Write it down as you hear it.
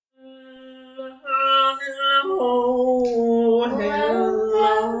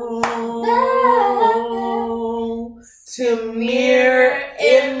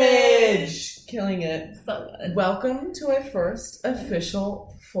good. Welcome to our first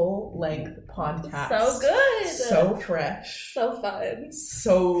official full-length podcast. So good. So fresh. So fun.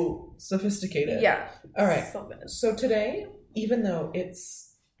 So sophisticated. Yeah. All right. So good. So today, even though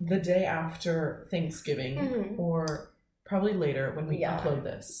it's the day after Thanksgiving, or probably later when we upload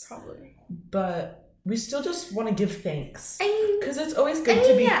this. Probably. But we still just want to give thanks. Because it's always good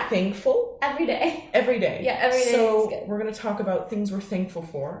to be thankful. Every day. Every day. Yeah, every day So is good. we're going to talk about things we're thankful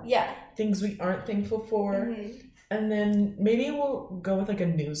for. Yeah. Things we aren't thankful for. And then maybe we'll go with like a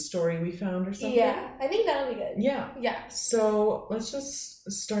news story we found or something. Yeah, I think that'll be good. Yeah. Yeah. So let's just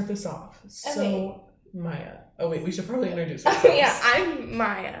start this off. Okay. So, Maya. Oh, wait, we should probably introduce ourselves. Yeah, I'm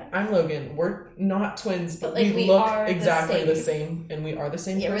Maya. I'm Logan. We're not twins, but like, we look exactly the same. And we are the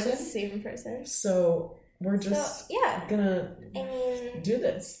same person. Yeah, we're the same person. So we're just gonna do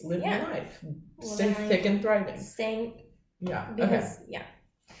this. Live your life. Stay thick and thriving.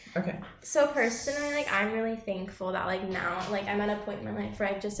 Okay. So personally, like, I'm really thankful that, like, now, like, I'm at a point in my life where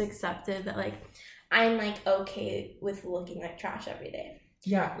I've just accepted that, like, I'm, like, okay with looking like trash every day.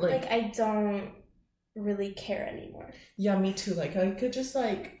 Yeah, like I don't really care anymore. Yeah, me too. Like, I could just,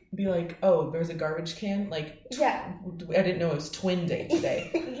 like, be like, oh, there's a garbage can. Like, I didn't know it was twin day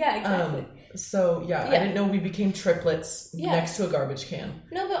today. Yeah, exactly. So, I didn't know we became triplets next to a garbage can.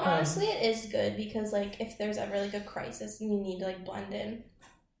 No, but honestly, it is good because, like, if there's ever, like, a crisis and you need to, like, blend in,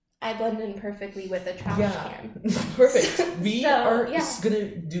 I blend in perfectly with a trash can. Perfect. We are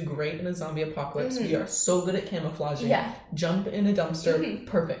gonna do great in a zombie apocalypse. We are so good at camouflaging. Yeah. Jump in a dumpster.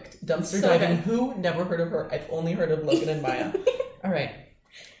 Perfect. Dumpster diving. Good. Who? Never heard of her. I've only heard of Logan and Maya. All right.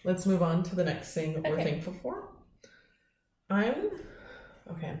 Let's move on to the next thing that we're thankful for.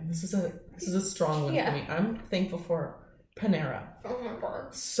 This is a strong one for me. I'm thankful for Panera. Oh my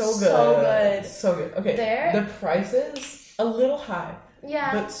god. So good. So good. Okay. The price is a little high.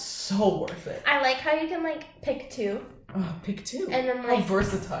 Yeah. But so worth it. I like how you can, like, pick two. Oh, pick two. And then, like... How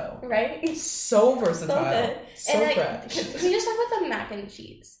versatile. Right? So versatile. So good. So and, like, fresh. can we just talk about the mac and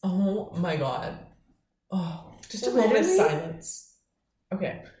cheese? Oh, my God. Oh, just a moment of silence.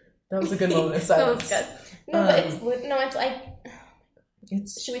 Okay. That was a good moment of silence. That was good. No, but it's like...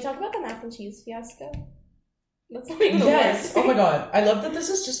 Should we talk about the mac and cheese fiasco? That's not even Yes. Oh, my God. I love that this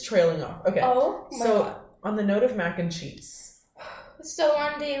is just trailing off. Okay. Oh, my God. On the note of mac and cheese... So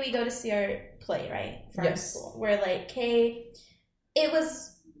one day we go to see our play, right? From school. Where, like, the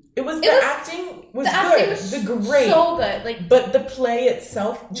acting was great. So good. Like, but the play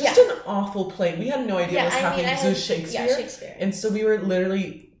itself, just an awful play. We had no idea what was happening because it was Shakespeare. Yeah, Shakespeare. And so we were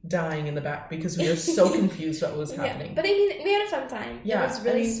literally dying in the back because we were so confused what was happening. But I mean, we had a fun time. Yeah. It was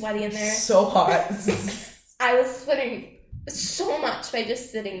really sweaty in there. So hot. I was sweating so much by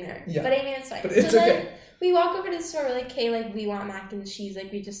just sitting there. Yeah. But I mean, it's fine. But it's okay. We walk over to the store, we're like, okay, like, we want mac and cheese.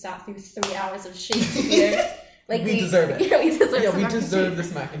 Like, we just sat through 3 hours of Shakespeare. Like, we deserve it. Yeah, we deserve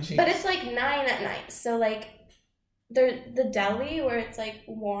this mac and cheese. But it's, like, 9 at night. So, like, the deli where it's, like,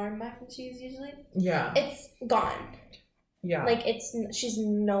 warm mac and cheese usually. Yeah. It's gone. Yeah. Like, she's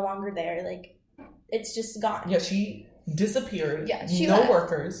no longer there. Like, it's just gone. Yeah, she disappeared. Yeah, no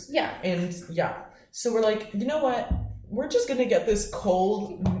workers. Yeah. And, so we're like, you know what? We're just going to get this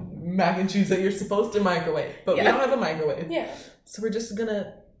cold mac and cheese that you're supposed to microwave, but we don't have a microwave. Yeah. So we're just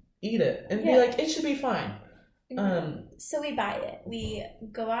gonna eat it and be like, it should be fine. So we buy it. We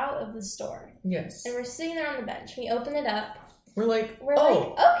go out of the store. Yes. And we're sitting there on the bench. We open it up. We're like,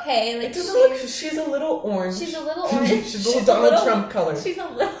 okay. Like, it doesn't look. She's a little orange. She's a little orange. She's a little Donald Trump color. She's a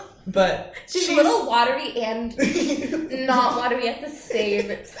little. But she's a little watery and not watery at the same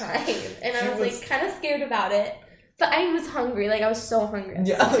time. And I was like kind of scared about it. But I was hungry. Like, I was so hungry.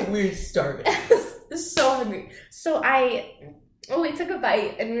 Yeah, like, we were starving. I was so hungry. So we took a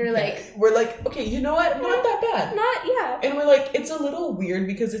bite, and we were like... We're like, okay, you know what? Not that bad. And we're like, it's a little weird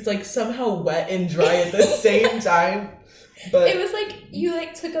because it's, like, somehow wet and dry at the same time. But it was like, you,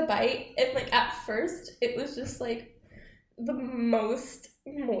 like, took a bite, and, like, at first, it was just, like, the most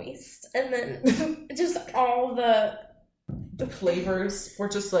moist. And then just all the flavors were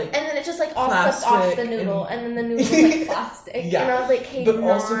just like, and then it just like all slipped off the noodle, and then the noodle was like plastic. And I was like, hey, but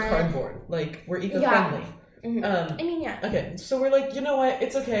also cardboard. Like, we're eco-friendly. I mean, okay, so we're like, you know what?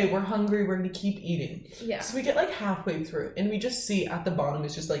 It's okay. We're hungry. We're gonna keep eating. Yeah. So we get like halfway through, and we just see at the bottom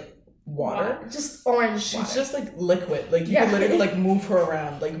is just like water, just orange. She's just like liquid. Like, you can literally like move her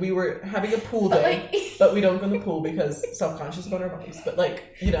around. Like, we were having a pool day, but we don't go in the pool because self-conscious about our bodies. But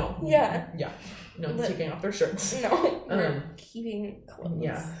like, you know, no one's taking off their shirts. No, we're keeping clothes.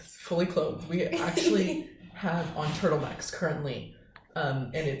 Yeah, fully clothed. We actually have on turtlenecks currently,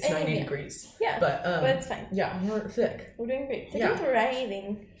 and it's 90 degrees. Yeah, but it's fine. Yeah, we're thick. We're doing great. Thick and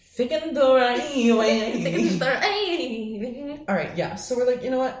thriving. thicken the rain. All right, yeah. So we're like, you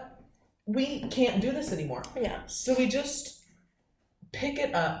know what? We can't do this anymore. Yeah. So we just pick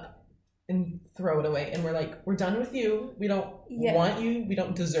it up and throw it away. And we're like, we're done with you. We don't want you. We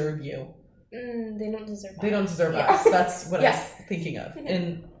don't deserve you. They don't deserve us. They don't deserve us. That's what I was thinking of.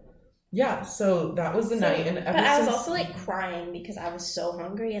 And yeah, so that was the night. And but I was also like crying because I was so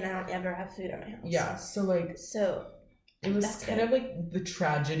hungry and I don't ever have food in my house. Yeah, so it was kind of like the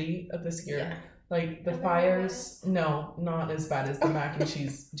tragedy of this year. Yeah. Like the fires, no, not as bad as the mac and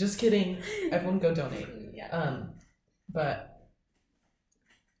cheese. Just kidding. Everyone go donate. Yeah. But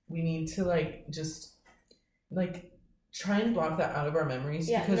we need to try and block that out of our memories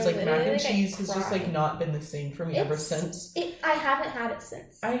because mac and cheese has just not been the same for me ever since. I haven't had it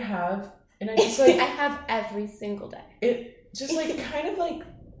since. I have, and I just I have every single day. It just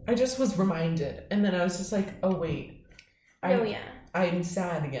I just was reminded, and then I was just like, oh wait, I'm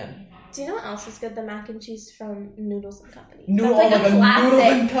sad again. Do you know what else is good? The mac and cheese from Noodles and Company. Noodles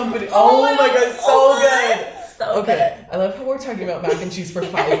and Company. Oh my god, so good. So good. I love how we're talking about mac and cheese for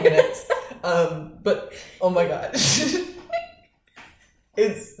 5 minutes. But oh my god.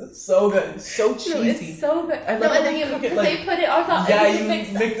 It's so good. So cheesy. No, it's so good. I love they put it on top. Yeah, you mix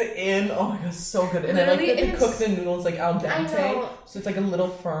it in. Oh my god, so good. And literally, I like that they cook the noodles al dente. So it's a little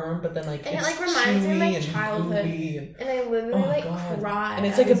firm, but then and it reminds me of my childhood. And I literally cry. And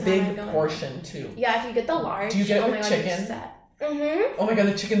it's a big portion too. Yeah, if you get the large. Do you get it with chicken? Mm-hmm. Oh my god,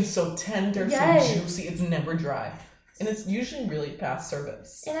 the chicken's so tender, so juicy. It's never dry. And it's usually really fast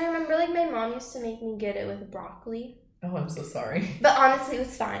service. And I remember my mom used to make me get it with broccoli. Oh, I'm so sorry. But honestly, it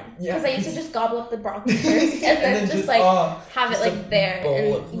was fine. Because I used to just gobble up the broccoli first and then just have it there.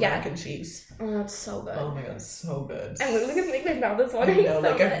 Bowl of mac and cheese. Oh, that's so good. Oh my god, so good. I'm literally going to make my mouth this one. I know,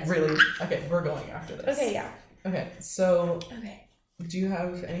 Okay, we're going after this. Okay, yeah. Okay, so. Okay. Do you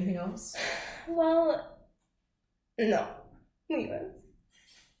have anything else? Well, no. Leave it.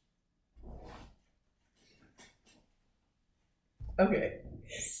 Okay,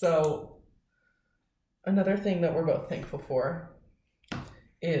 so another thing that we're both thankful for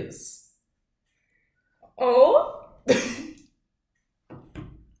is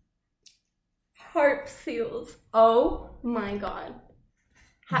Harp seals. Oh my god.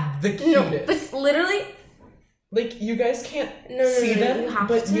 The cutest. No, literally. You guys can't see them,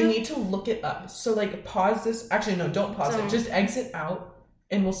 but you need to look it up. So pause this. Actually, no, don't pause it. Just exit out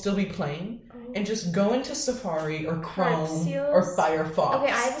and we'll still be playing. And just go into Safari or Chrome or Firefox.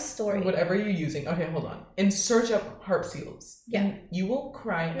 Okay, I have a story. Whatever you're using. Okay, hold on. And search up harp seals. Yeah. And you will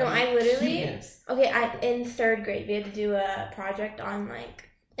cry. No, I literally... Cuteness. Okay, in 3rd grade, we had to do a project on,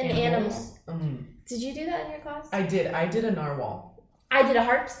 an animal. Did you do that in your class? I did. I did a narwhal. I did a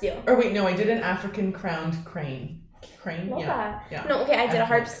harp seal. Or wait, no, I did an African crowned crane. Crane? Yeah. No, okay, I did a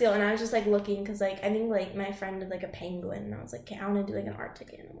harp seal, and I was just, looking, because, I think, my friend did, a penguin, and I was like, okay, I want to do, an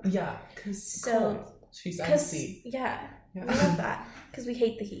Arctic animal. Yeah, because she's icy. Yeah, we love that, because we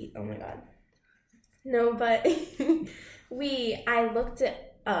hate the heat. Oh, my God. No, but I looked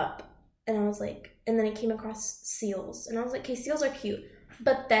it up, and I was like, and then I came across seals, and I was like, okay, seals are cute.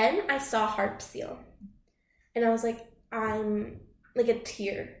 But then I saw harp seal, and I was like, I'm, a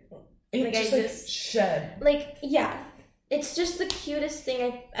tear. It just shed. Yeah. It's just the cutest thing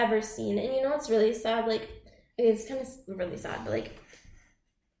I've ever seen. And you know what's really sad? It's kind of really sad, but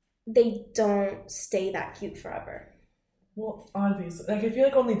they don't stay that cute forever. Well, obviously. I feel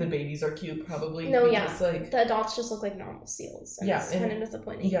only the babies are cute, probably. No, because, the adults just look like normal seals. And it's kind of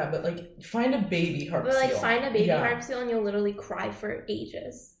disappointing. Yeah, but, find a baby harp seal. But, find a baby harp seal and you'll literally cry for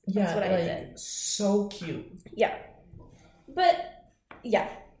ages. That's what I did. So cute. Yeah. But, yeah.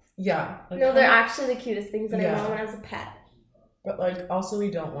 Yeah. No, they're actually the cutest things, and I want one as a pet. But, also we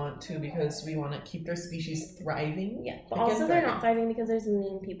don't want to because we want to keep their species thriving. Yeah, but also they're not thriving because there's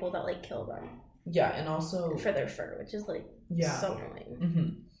mean people that, kill them. Yeah, and also... For their fur, which is, so annoying. Mm-hmm.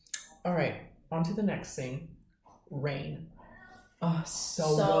 All right, on to the next thing. Rain. Oh,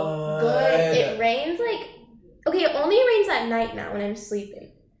 so good. It rains, Okay, it only rains at night now when I'm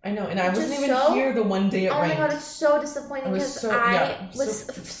sleeping. I know, and I wasn't even here the one day it rained. Oh my god, it's so disappointing because I was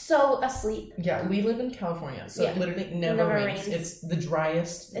so asleep. Yeah, we live in California, so it literally never rains. It's the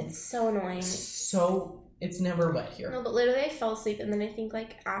driest. It's so annoying. It's never wet here. No, but literally I fell asleep, and then I think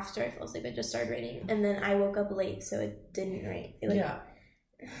after I fell asleep it just started raining, and then I woke up late, so it didn't rain.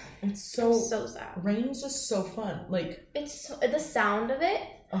 It's so sad. Rain's just so fun. It's the sound of it.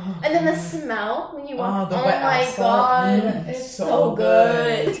 Oh, and then the smell when you walk. Oh my god, it's so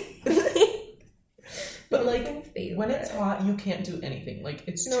good. But when it's hot, you can't do anything. Like,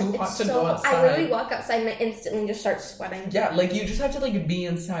 it's too hot to go outside. I literally walk outside and I instantly just start sweating. Yeah, like, you just have to, like, be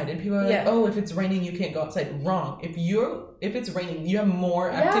inside. And people are like, oh, if it's raining, you can't go outside. Wrong. If it's raining, you have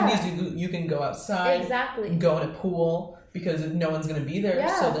more activities you can go outside. Exactly. Go in a pool. Because no one's going to be there,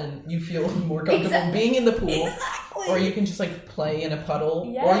 so then you feel more comfortable being in the pool. Exactly. Or you can just, like, play in a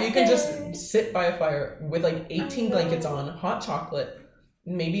puddle. Yes. Or you can just sit by a fire with, like, 18 blankets on, hot chocolate,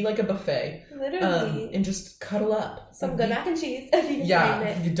 maybe, like, a buffet. Literally. And just cuddle up. Some good mac and cheese.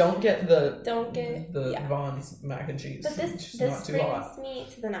 You don't get the Vaughn's mac and cheese. But this brings me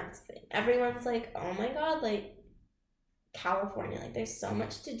to the next thing. Everyone's like, oh my god, like, California, like, there's so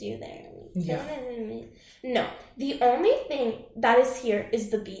much to do there. No, the only thing that is here is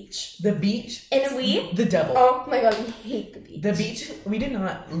the beach. The beach? And the devil. Oh my god, we hate the beach. The beach, we did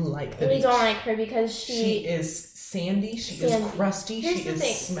not like the beach. We don't like her because she is sandy, she is crusty, she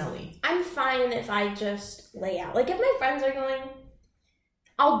is smelly. I'm fine if I just lay out. Like, if my friends are going,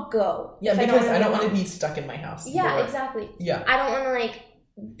 I'll go. Yeah, because I don't want to be stuck in my house. Yeah, exactly. Yeah. I don't want to, like,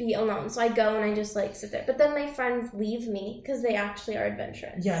 be alone, so I go and I just, like, sit there. But then my friends leave me because they actually are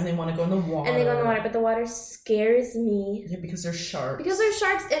adventurous. Yeah, and they want to go in the water. But the water scares me. Yeah, because there's sharks.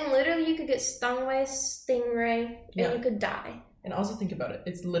 And literally you could get stung by a stingray and you could die. And also think about it.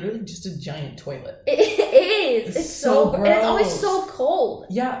 It's literally just a giant toilet. It is. It's so gross. And it's always so cold.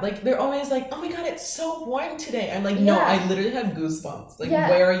 Yeah, like, they're always like, oh my god, it's so warm today. I'm like, no, I literally have goosebumps. Like,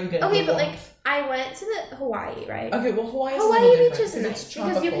 where are you getting the but, warmth? like, I went to the Hawaii, right? Okay, well, Hawaii beach is nice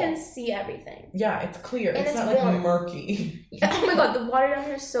because you can see everything. Yeah, it's clear. And it's not, like, murky. Oh my god, the water down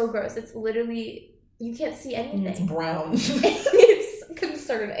here is so gross. It's literally, you can't see anything. It's brown. It's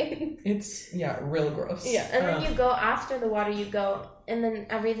concerning. It's, real gross. Yeah, and then you go after the water, and then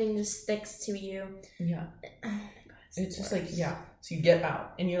everything just sticks to you. Yeah. Oh my god. It's just like, so you get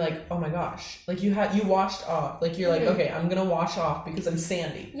out, and you're like, oh my gosh. Like, you washed off. Like, you're like, okay, I'm gonna wash off because I'm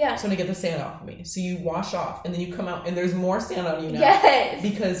sandy. Yeah. So I'm gonna get the sand off of me. So you wash off, and then you come out, and there's more sand on you now. Yes.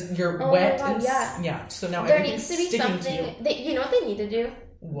 Because you're wet. My god, so now there needs to be something. You know what they need to do?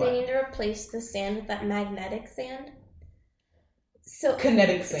 What? They need to replace the sand with that magnetic sand. So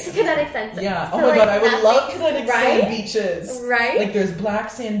kinetic sand. Kinetic sand. Yeah. So, oh my god, I would love kinetic sand beaches. Right? Like, there's black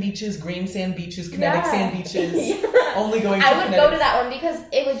sand beaches, green sand beaches, kinetic sand beaches. Only going to I would go to that one because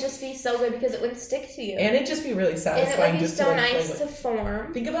it would just be so good because it wouldn't stick to you. And it'd just be really satisfying. And it would be so nice to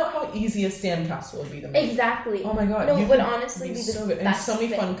form. Think about how easy a sandcastle would be to make. Exactly. Oh my god. No, it would honestly be so good. And so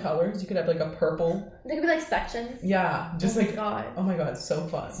many fun colors. You could have, like, a purple. There could be, like, sections. Yeah. Just oh my god. Oh my god, so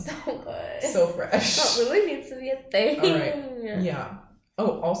fun. So good. So fresh. That really needs to be a thing. Alright. Yeah.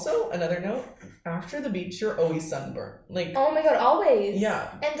 Oh, also, another note, after the beach, you're always sunburned. Like, oh my god, always. Yeah.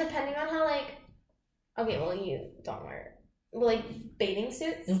 And depending on how, like, okay, well, you don't wear, like, bathing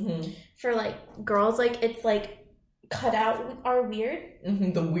suits. Mm-hmm. For, like, girls, like, it's, like, cut out are weird.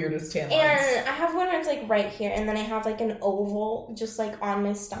 Mm-hmm, the weirdest tan lines. And I have one where it's, like, right here, and then I have, like, an oval just, like, on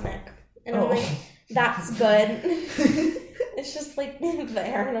my stomach. And I'm like, that's good. It's just, like,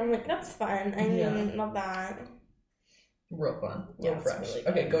 there, and I'm like, that's fun. I mean, not that. Real fun. Real fresh. Really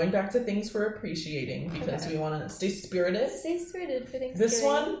okay, going back to things we're appreciating because we want to stay spirited. Stay spirited for Thanksgiving. This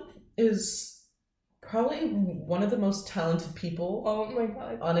one is probably one of the most talented people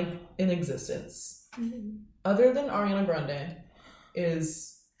in existence. Mm-hmm. Other than Ariana Grande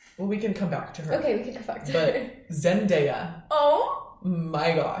is... Well, we can come back to her. Okay, we can come back to her. But Zendaya. Oh!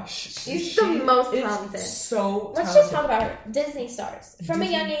 My gosh. She's the most talented. So Let's just talk about her. Disney stars. From a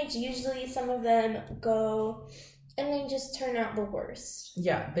young age, usually some of them go... And they just turn out the worst.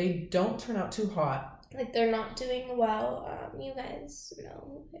 Yeah, they don't turn out too hot. Like, they're not doing well. You guys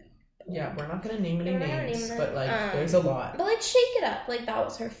know. Yeah, we're not going to name any names, but, like, there's a lot. But, like, Shake It Up. Like, that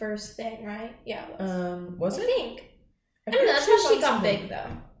was her first thing, right? Yeah, it was. Was it? I think. I don't know. That's how she got big,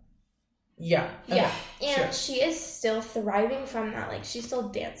 though. Yeah. Okay. Yeah. And she is still thriving from that. Like, she still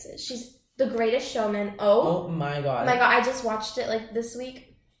dances. She's the greatest showman. Oh my god. My god, I just watched it, like, this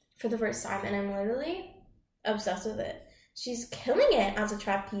week for the first time, and I'm literally... obsessed with it. She's killing it as a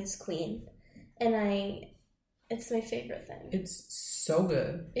trapeze queen, and it's my favorite thing. It's so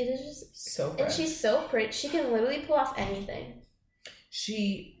good. It is just so fresh. And she's so pretty. She can literally pull off anything.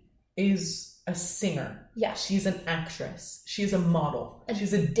 She is a singer. Yeah. She's an actress. She's a model.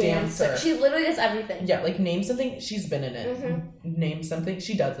 She's a dancer. She literally does everything. Yeah, like, name something, she's been in it. Mm-hmm. Name something,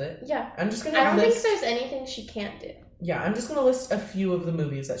 she does it. Yeah. I don't think there's anything she can't do. Yeah, I'm just going to list a few of the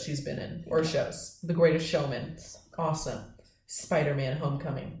movies that she's been in, or shows. The Greatest Showman. Awesome. Spider-Man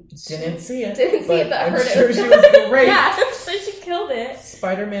Homecoming. Didn't see it. But I'm sure she was great. Yeah, so she killed it.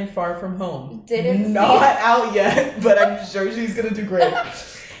 Spider-Man Far From Home. Not out yet, but I'm sure she's going to do great.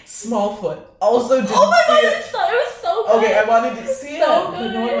 Smallfoot. Also didn't see it. Oh my god, it was so good. Okay, I wanted to see it, so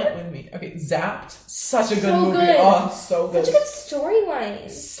but no one went with me. Okay, Zapped. Such a good so movie. Good. Oh, so good. Such a good storyline.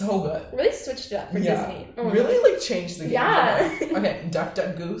 So good. Really switched it up for Disney. Oh really, like, changed the game. Yeah. Okay, Duck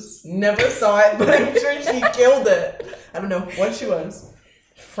Duck Goose. Never saw it, but I'm sure she killed it. I don't know what she was.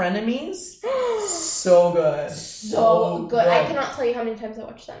 Frenemies. So good. So good. I cannot tell you how many times I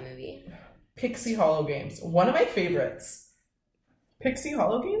watched that movie. Pixie Hollow Games. One of my favorites. Pixie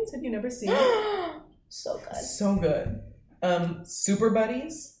Hollow Games? Have you never seen it? So good. So good. Super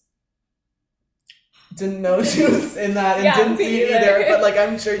Buddies. Didn't know she was in that and didn't see it either, but like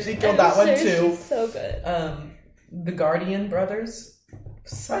I'm sure she killed that one too. She's so good. The Guardian Brothers.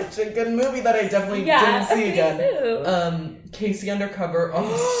 Such a good movie that I definitely didn't see again. Too. Casey Undercover.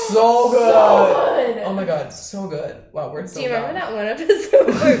 Oh, so good. So good. Oh my god, so good. Wow, we're so Do you remember that one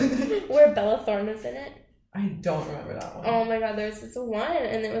episode where Bella Thorne was in it? I don't remember that one. Oh my god, there was this one,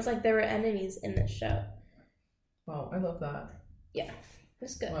 and it was like there were enemies in this show. Wow, I love that. Yeah, it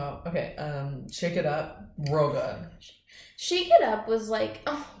was good. Wow, okay. Shake It Up, real good. Shake It Up was like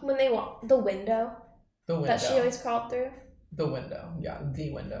when they walked the window that she always crawled through. The window, yeah,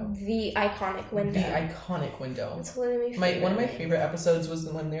 the window. The iconic window. The iconic window. It's literally one of my favorite episodes was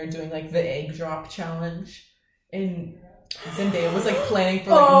when they were doing like the egg drop challenge, and Zendaya was like planning for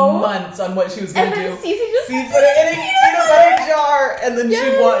like months on what she was gonna do. Cece just put it in a peanut butter jar, and then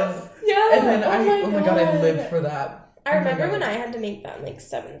she won. Yeah. And then oh my god, I lived for that. I remember when I had to make that in like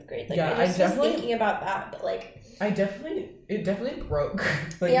 7th grade. Like I was thinking about that, but like it definitely broke.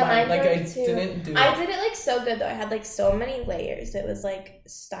 Like mine like broke I too. didn't do it. I did it like so good though. I had like so many layers. It was like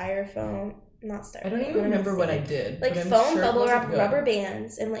styrofoam, not styrofoam. I don't even remember what I did. Like foam, bubble wrap, rubber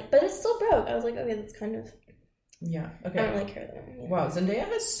bands, and like, but it still broke. I was like, okay, that's kind of. Yeah. Okay. I don't really care though. You know? Wow, Zendaya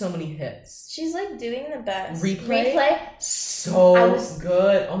has so many hits. She's like doing the best. Replay. So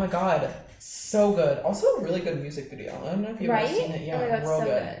good. Oh my god. So good. Also a really good music video. I don't know if you've ever seen it. Yeah, oh my god, real so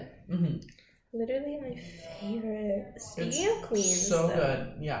good. Mm-hmm. Literally my favorite. Speaking of queens, so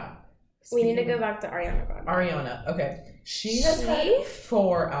good. Yeah. We need to go back to Ariana Grande. Ariana. Okay. She has had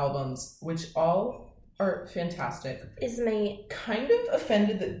 4 albums, which all are fantastic. Is my kind of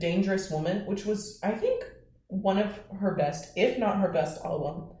offended that Dangerous Woman, which was I think one of her best, if not her best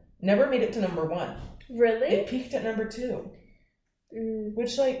album, never made it to number 1. Really? It peaked at number 2.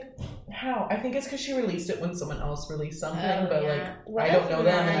 Which, like, how? I think it's because she released it when someone else released something, but, like, I don't know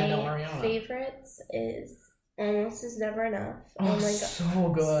them and I know Ariana. My favorites is Almost Is Never Enough. Oh my god. So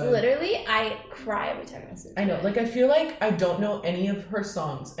good. Literally, I cry every time I listen to it. I know. Like, I feel like I don't know any of her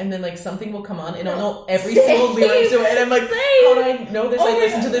songs, and then, like, something will come on, and I'll know every single lyric to it, and I'm like, how do I know this? I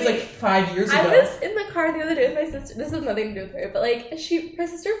listened to this, like, 5 years ago. I was in the car the other day with my sister. This has nothing to do with her, but, like, her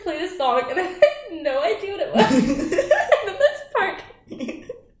sister played a song, and I had no idea what it was. And then this part and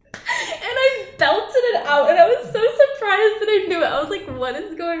I belted it out, and I was so surprised that I knew it. I was like, what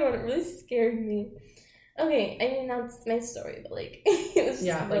is going on? It really scared me. Okay, I mean, that's my story, but, like, it was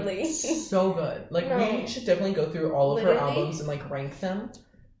just really... so good. Like, we should definitely go through all of her albums and, like, rank them.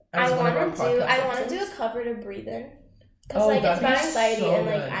 I want to do a cover to Breathe In. Because, like, it's about anxiety, and,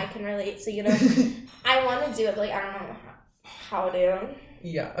 like, I can relate. So, you know, I want to do it, but, like, I don't know how to.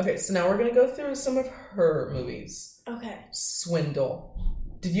 Yeah, okay, so now we're going to go through some of her movies. Okay. Swindle.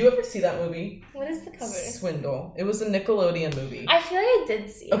 Did you ever see that movie? What is the cover? Swindle. It was a Nickelodeon movie. I feel like I did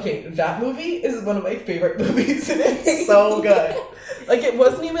see it. Okay, that movie is one of my favorite movies, and it's so good. Like, it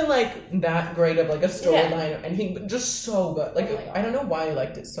wasn't even, like, that great of, like, a storyline or anything, but just so good. Like, I don't know why I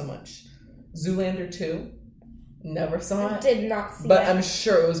liked it so much. Zoolander 2. Never saw it. Did not see it. But I'm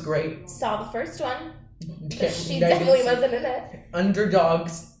sure it was great. Saw the first one. She definitely wasn't in it.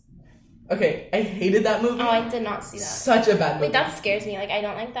 Underdogs. Okay, I hated that movie. Oh, I did not see that. Such a bad movie. Wait, that scares me. Like, I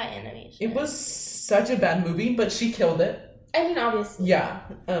don't like that animation. It was such a bad movie, but she killed it. I mean, obviously. Yeah.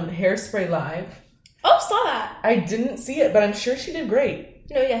 Hairspray Live. Oh, saw that. I didn't see it, but I'm sure she did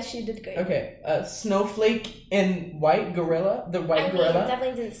great. No, yeah, she did great. Okay. Snowflake in White Gorilla. The White Gorilla. I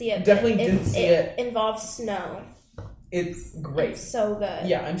definitely didn't see it. It involves snow. It's great. It's so good.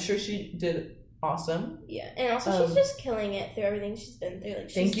 Yeah, I'm sure she did awesome. Yeah, and also she's just killing it through everything she's been through.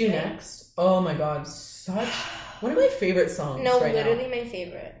 Like, Thank You Next. Oh my god, such one of my favorite songs. No, right literally now. My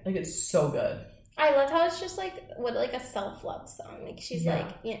favorite. Like, it's so good. I love how it's just like a self-love song. Like, she's like,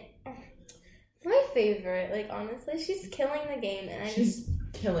 it's my favorite. Like, honestly, she's killing the game, and she's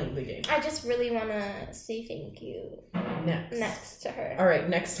killing the game. I just really want to say thank you next to her. All right,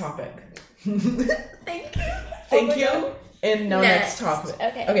 next topic. Thank you. Thank you. And now next topic.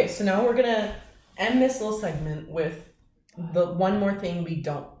 Okay, so now we're gonna end this little segment with the one more thing we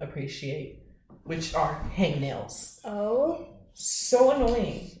don't appreciate, which are hangnails. Oh. So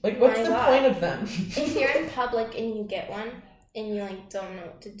annoying. Like, what's the point of them? If you're in public and you get one and you, like, don't know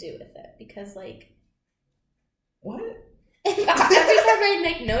what to do with it because, like... What? Every time I,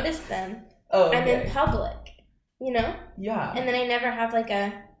 like, notice them, I'm in public, you know? Yeah. And then I never have, like,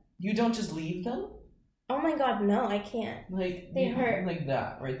 a... You don't just leave them? Oh my god, no, I can't. Like, they hurt. Like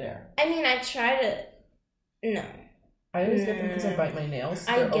that, right there. I mean, I try to... No. I always get them because I bite my nails.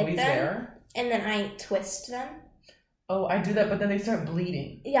 So they're always there. And then I twist them. Oh, I do that, but then they start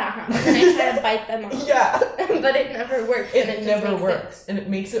bleeding. Yeah, and then I try to bite them off. Yeah. But it never works. It never works. And it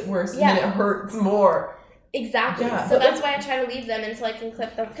makes it worse, and then it hurts more. Exactly. Yeah, so that's why I try to leave them until I can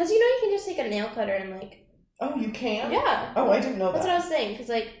clip them. Because, you know, you can just take a nail cutter and, like... Oh, you can? Yeah. Oh, I didn't know That's what I was saying, because,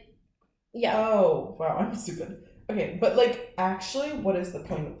 like... Yeah. Oh, wow, I'm stupid. Okay, but, like, actually, what is the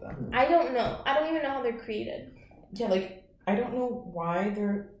point of them? I don't know. I don't even know how they're created. Yeah, like, I don't know why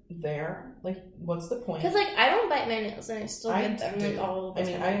they're there. Like, what's the point? Because, like, I don't bite my nails, and I still get them, like, all the time.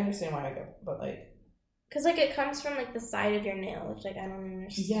 I mean, I understand why I get them, but, like... Because, like, it comes from, like, the side of your nail, which, like, I don't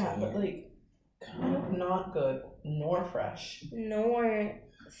understand. Yeah, but, like... Kind of not good, nor fresh. Nor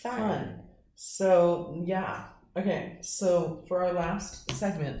fun. So, yeah. Okay, so for our last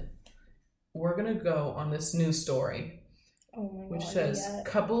segment, we're going to go on this news story. Oh my which God, says,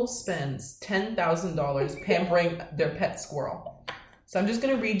 couple spends $10,000 pampering their pet squirrel. So I'm just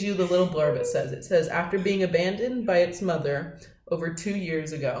going to read you the little blurb it says. It says, after being abandoned by its mother over 2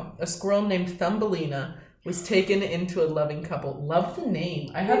 years ago, a squirrel named Thumbelina was taken into a loving couple. Love the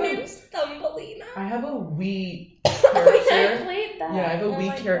name. Her name's Thumbelina. I have a Wii character. I played that. Yeah, I have a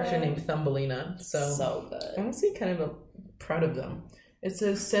Wii character named Thumbelina. So good. I'm honestly kind of proud of them. It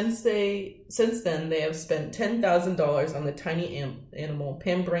says, since then, they have spent $10,000 on the tiny animal,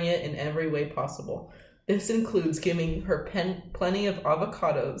 pampering it in every way possible. This includes giving her plenty of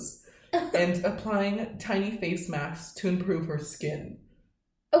avocados and applying tiny face masks to improve her skin.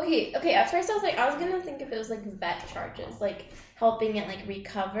 Okay. At first, I was gonna think if it was like vet charges, like helping it like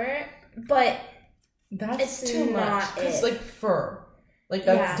recover, but that's too much. Because like fur, like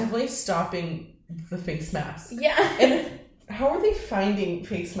that's definitely stopping the face mask. Yeah. And how are they finding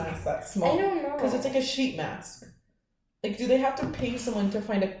face masks that small? I don't know. Because it's like a sheet mask. Like, do they have to pay someone to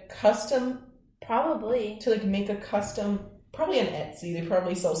find a custom? Probably. To like make a custom. Probably on Etsy. They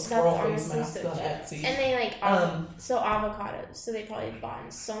probably sell squirrel face masks on Etsy. And they like so avocados. So they probably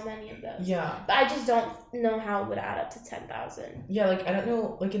bought so many of those. Yeah. But I just don't know how it would add up to 10,000. Yeah, like I don't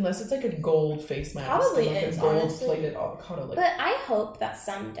know, like unless it's like a gold face mask. Probably like is, a gold honestly. Plated avocado. Like, but I hope that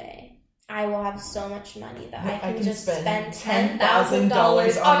someday I will have so much money that I can just spend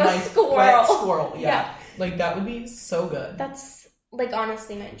 $10,000 on a squirrel. Yeah. Like that would be so good. That's like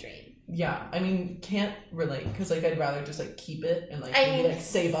honestly my dream. Yeah, I mean, can't relate because like I'd rather just like keep it and like maybe like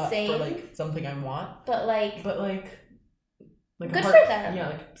save up for like something I want. But like good for them. Yeah,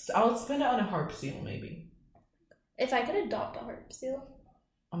 like I'll spend it on a harp seal maybe. If I could adopt a harp seal.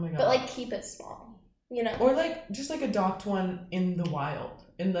 Oh my god! But like keep it small, you know. Or like just like adopt one in the wild,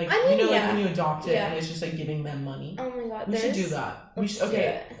 and like like when you adopt it and it's just like giving them money. Oh my god! We should do that. We should.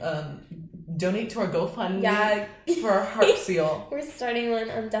 Okay. Donate to our GoFundMe for our harp seal. We're starting one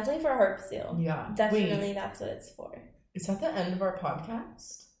definitely for a harp seal. Yeah. Definitely that's what it's for. Is that the end of our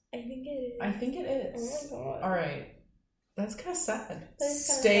podcast? I think it is. I think it is. Oh my god. Alright. That's kind of sad.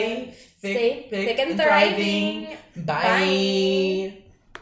 Stay thick and thriving. Bye.